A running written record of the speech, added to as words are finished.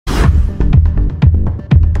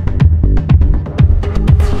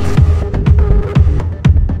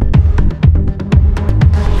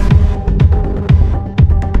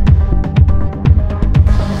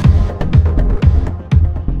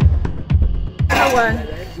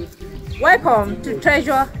everyone, welcome to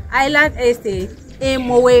Treasure Island Estate in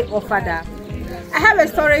Mowe Ofada. I have a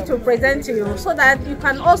story to present to you so that you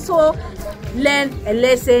can also learn a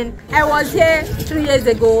lesson. I was here 3 years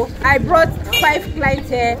ago. I brought 5 clients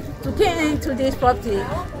here to get into this property.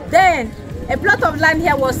 Then a plot of land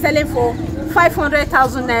here was selling for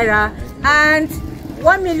 500,000 naira and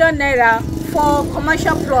 1 million naira for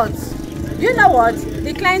commercial plots. You know what?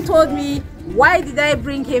 The client told me, why did I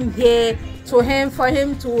bring him here for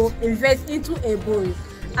him to invest into a bush?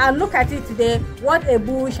 And look at it today, what a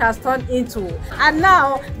bush has turned into. And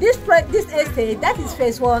now this estate, that is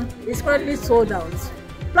phase 1, is currently sold out.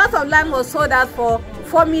 Plot of land was sold out for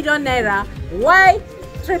 4 million naira, while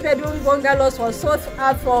 3-bedroom bungalows was sold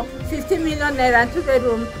out for 15 million naira and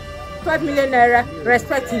 2-bedroom 12 million naira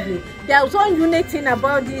respectively. There was one unique thing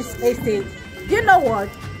about this estate. You know what?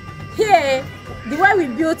 Here, the way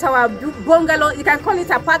we built our bungalow, you can call it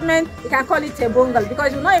apartment, you can call it a bungalow,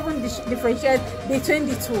 because you not even differentiate between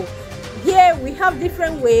the two. Here we have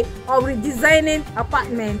different way of redesigning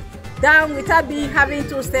apartment down without having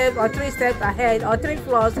 2 steps or 3 steps ahead or 3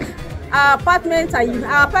 floors. Our apartments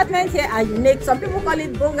here are unique. Some people call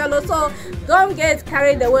it bungalow, so don't get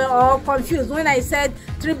carried away or confused when I said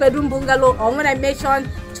 3-bedroom bungalow or when I mentioned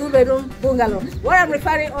 2-bedroom bungalow. What I'm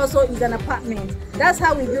referring also is an apartment. That's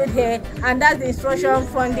how we build here, and that's the instruction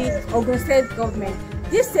from the Ogun State government.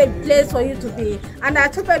 This is a place for you to be. And our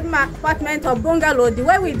 2-bedroom apartment or bungalow, the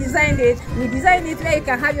way we designed it where you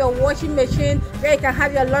can have your washing machine, where you can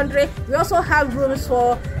have your laundry. We also have rooms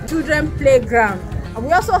for children playground. And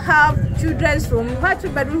we also have children's room. We have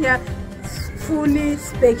 2-bedroom here, fully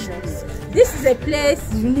spacious. This is a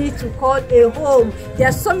place you need to call a home. There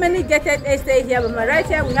are so many gated estates here. But right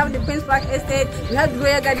here, we have the Queen's Park Estate, we have the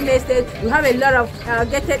Royal Garden Estate, we have a lot of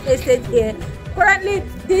gated estates here. Currently,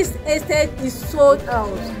 this estate is sold out.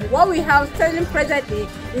 What we have selling presently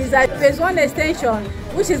is that phase 1 extension,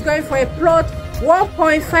 which is going for a plot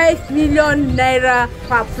 1.5 million naira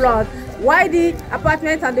per plot. Why the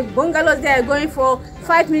apartments and the bungalows they are going for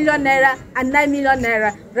 5 million naira and 9 million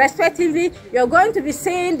naira respectively. You're going to be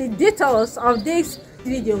seeing the details of this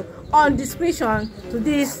video on description to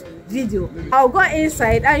this video. I'll go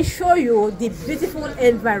inside and show you the beautiful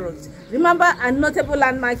environment. Remember a notable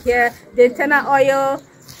landmark here, the internal oil,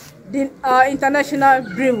 the international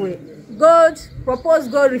brewery,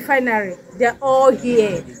 proposed gold refinery. They're all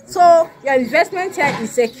here, so your investment here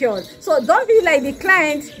is secured. So don't be like the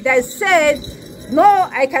client that said, no,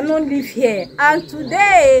 I cannot live here. And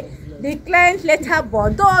today the client later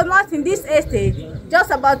bought, though not in this estate, just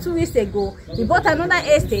about 2 weeks ago, he bought another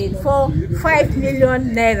estate for 5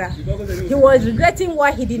 million naira. He was regretting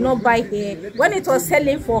why he did not buy here when it was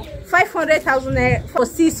selling for 500,000 naira for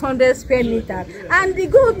 600 square meters. And the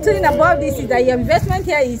good thing about this is that your investment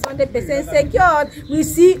here is 100% secured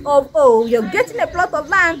with COO. You're getting a plot of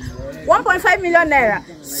land, 1.5 million naira.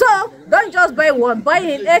 So don't just buy one, buy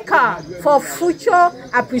an acre for future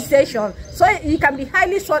appreciation, so you can be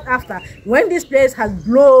highly sought after when this place has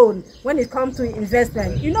blown when it comes to investment.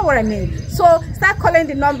 You know what I mean? So start calling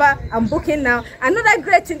the number and booking now. Another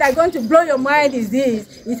great thing that's going to blow your mind is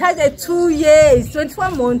this: it has a 2 years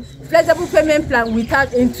 24-month flexible payment plan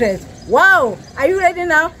without interest. Wow, are you ready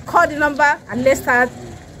now? Call the number and let's start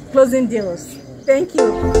closing deals. Thank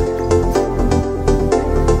you.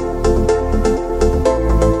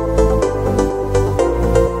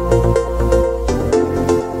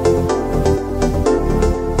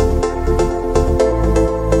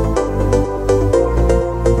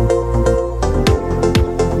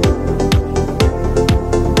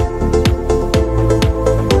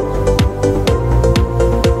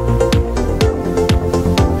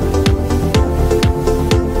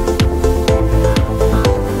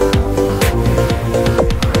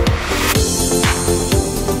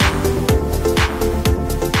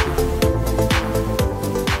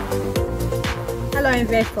 Hello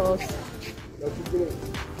investors,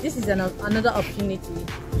 this is another opportunity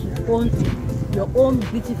to own your own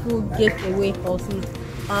beautiful gateway houses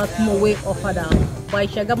at Mowe Ofada by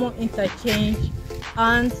Shagamu Interchange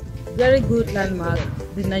and very good landmark,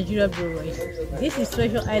 the Nigeria Brewery. This is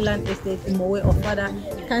Treasure Island Estate in Mowe Ofada.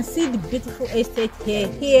 You can see the beautiful estate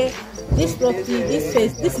here. This property, this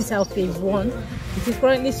is our phase 1. It is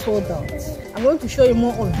currently sold out. I'm going to show you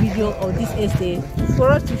more of video of this estate for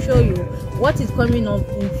us to show you what is coming up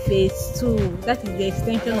in phase 2. That is the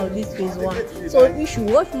extension of this phase 1. So you should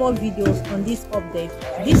watch more videos on this update.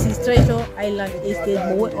 This is Treasure Island Estate,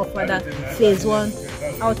 Mowe Ofada phase 1.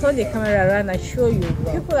 I'll turn the camera around and show you.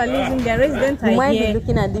 People are losing their residents. You might be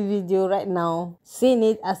looking at the video right now, seeing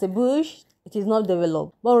it as a bush. It is not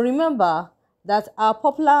developed. But remember, that our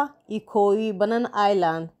popular Ikoyi Banana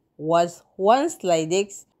Island was once like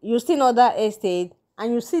this. You see other estates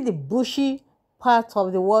and you see the bushy part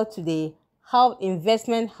of the world today, how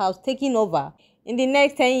investment has taken over. In the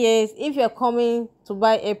next 10 years, if you're coming to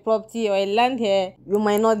buy a property or a land here, you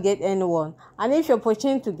might not get anyone. And if you're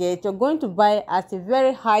pushing to get, you're going to buy at a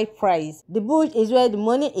very high price. The bush is where the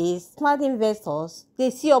money is. Smart investors, they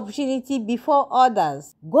see opportunity before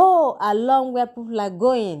others. Go along where people are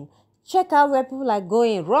going. Check out where people are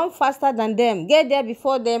going. Run faster than them. Get there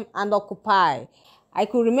before them and occupy. I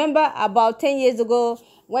could remember about 10 years ago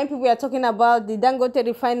when people were talking about the Dangote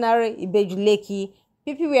refinery in Bejuleki.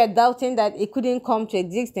 People were doubting that it couldn't come to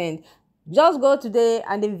existence. Just go today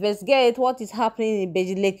and investigate what is happening in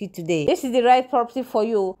Bejuleki today. This is the right property for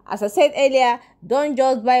you. As I said earlier, don't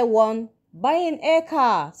just buy one. Buy an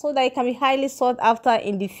acre so that it can be highly sought after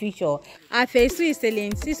in the future. Our phase 2 is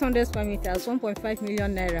selling 600 square meters, 1.5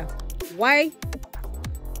 million naira. Why?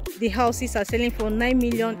 The houses are selling for 9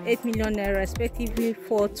 million, 8 million naira respectively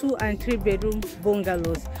for 2 and 3 bedroom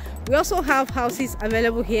bungalows. We also have houses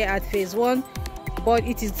available here at phase 1, but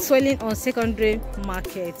it is selling on secondary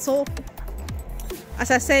market. So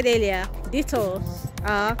as I said earlier, details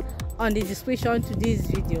are on the description to this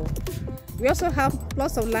video. We also have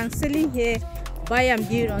plots of land selling here, buy and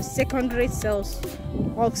build on secondary sales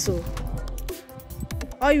also.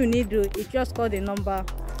 All you need to do is just call the number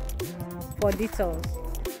for details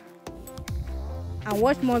and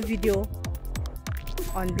watch more video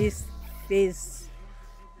on this phase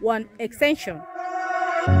 1 extension.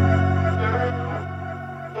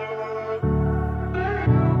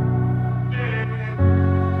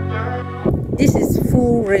 This is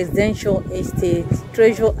full residential estate,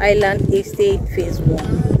 Treasure Island Estate phase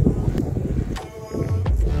 1.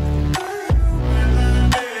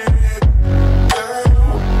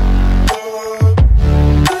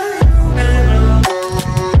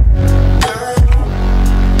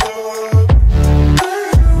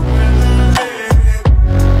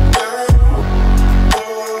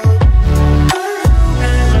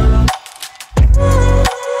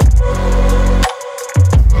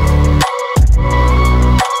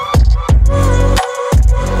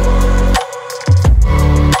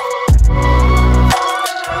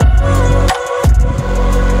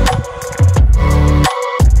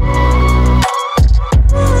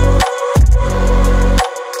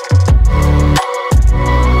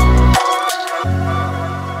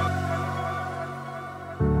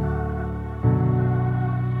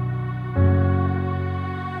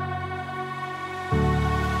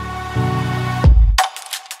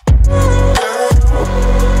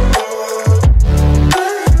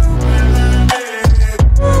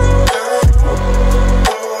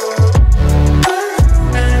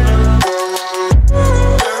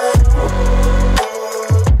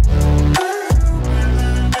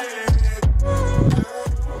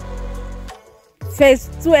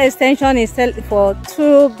 Phase 2 extension is selling for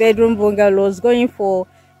 2 bedroom bungalows going for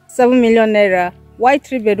 7 million naira, while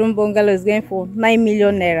 3 bedroom bungalow is going for 9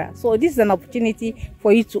 million naira. So this is an opportunity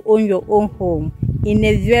for you to own your own home in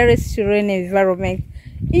a very serene environment.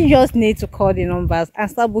 You just need to call the numbers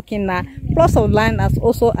and start booking now. Plots of land is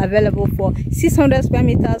also available for 600 square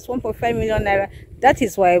meters, 1.5 million naira. That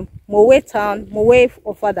is why Mowe Town, Mowe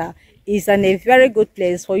Ofada is a very good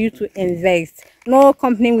place for you to invest. No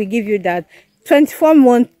company will give you that 24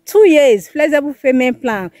 months, 2 years flexible payment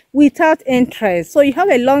plan without interest. So you have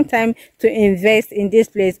a long time to invest in this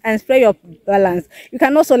place and spread your balance. You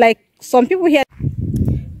can also, like some people here,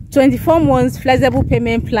 24 months flexible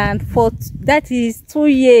payment plan for that is 2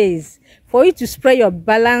 years for you to spread your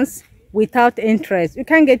balance without interest. You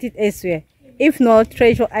can't get it elsewhere. If not,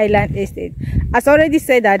 Treasure Island Estate. As I already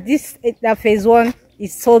said that that phase 1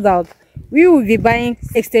 is sold out. We will be buying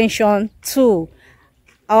extension 2.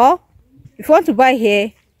 Or if you want to buy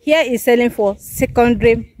here is selling for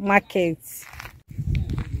secondary markets.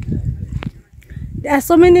 There are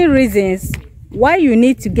so many reasons why you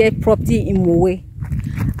need to get property in Mowe.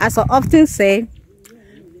 As I often say,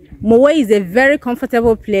 Mowe is a very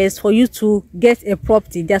comfortable place for you to get a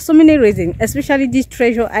property. There are so many reasons, especially this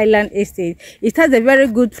Treasure Island Estate. It has a very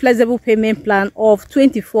good flexible payment plan of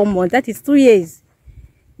 24 months. That is 2 years,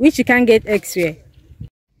 which you can get elsewhere.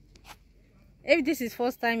 If this is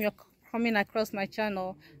first time you're coming across my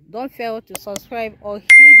channel, don't fail to subscribe or hit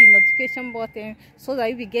the notification button so that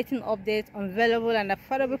you'll be getting updates on valuable and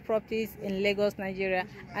affordable properties in Lagos, Nigeria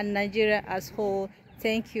and Nigeria as whole.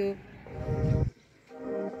 Thank you.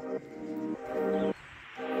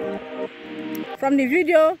 From the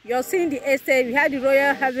video, you're seeing the estate. We have the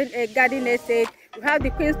Royal having a garden estate. We have the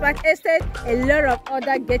Queen's Park estate, a lot of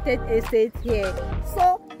other gated estates here.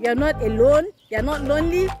 So You are not alone. You are not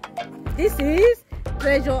lonely. This is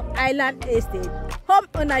Treasure Island Estate. Home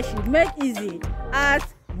ownership made easy at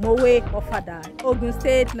Mowe Ofada, Ogun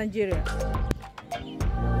State, Nigeria.